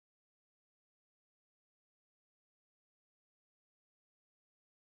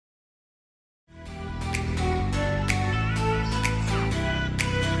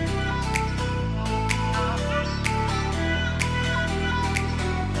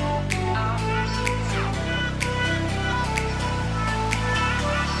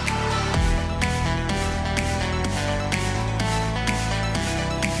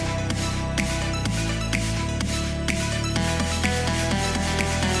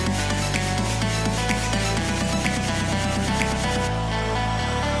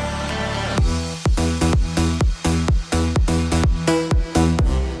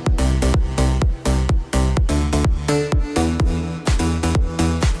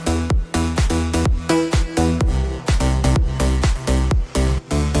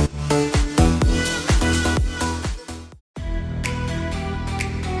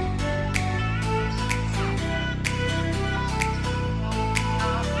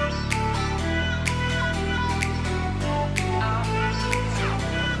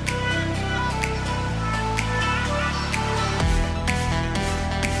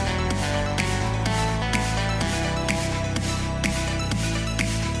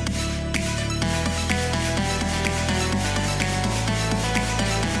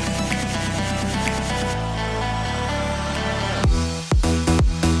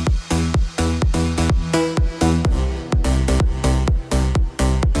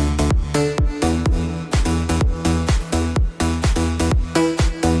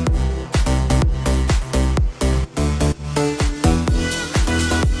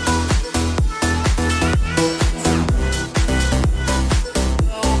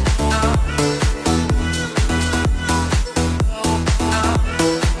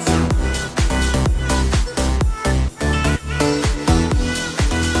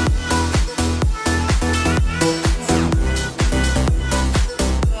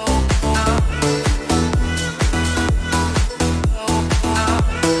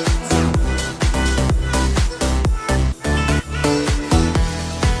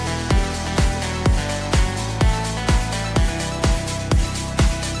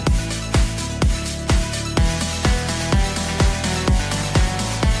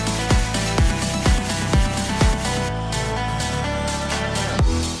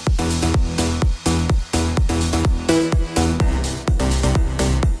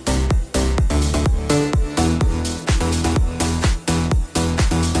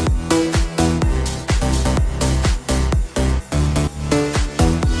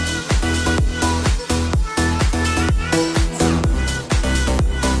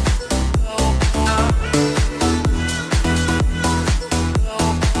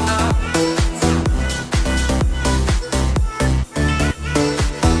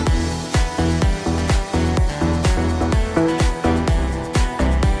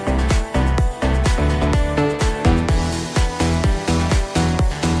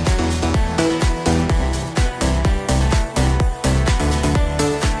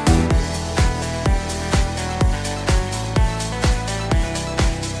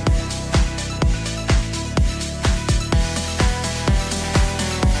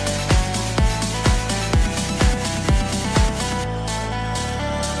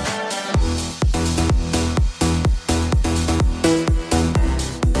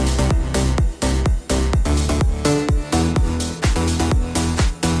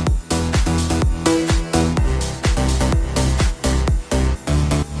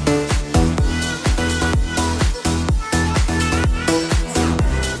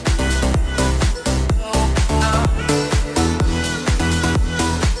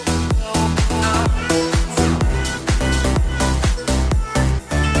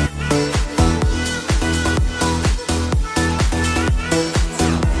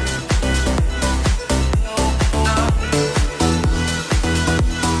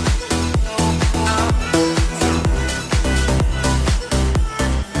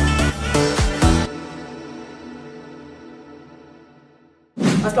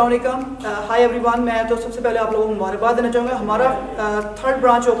अस्सलाम वालेकुम, hi everyone. मैं तो सबसे पहले आप लोगों को मुबारकबाद देना चाहूँगा। हमारा थर्ड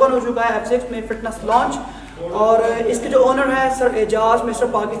ब्रांच ओपन हो चुका है F6 में फिटनेस लॉन्च, और इसके जो ओनर है sir Ejaz mister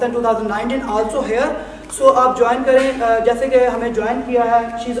Pakistan 2019 also hair. सो आप ज्वाइन करें, जैसे कि हमें ज्वाइन किया है,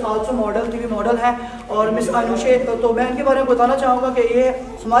 she is also model, TV model है, और मिस अनुशे। तो मैं इनके बारे में बताना चाहूँगा कि ये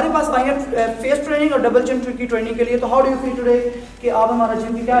हमारे पास आई है फेस ट्रेनिंग और डबल जिम की ट्रेनिंग के लिए। तो how do you feel today कि आप हमारा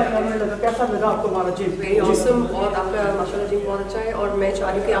जिम की क्या लगा, कैसा लगा आपको हमारा जिम? वेरी ऑसम, बहुत आपका माशाल्लाह जिम बहुत अच्छा है, और मैं चाह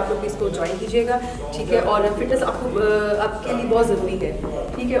रही हूँ कि आप लोग इसको ज्वाइन कीजिएगा, ठीक है। और फिटनेस आपके लिए बहुत ज़रूरी है,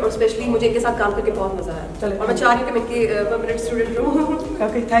 ठीक है, और स्पेशली मुझे इनके साथ काम करके बहुत मज़ा आया, और मैं चाह रही हूँ कि मैं इनके परमानेंट स्टूडेंट रहूँ।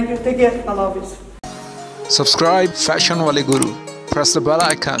 Okay, thank you, take care, अल्लाह हाफिज़। Subscribe Fashion Wale Guru. Press the bell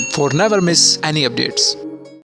icon for never miss any updates.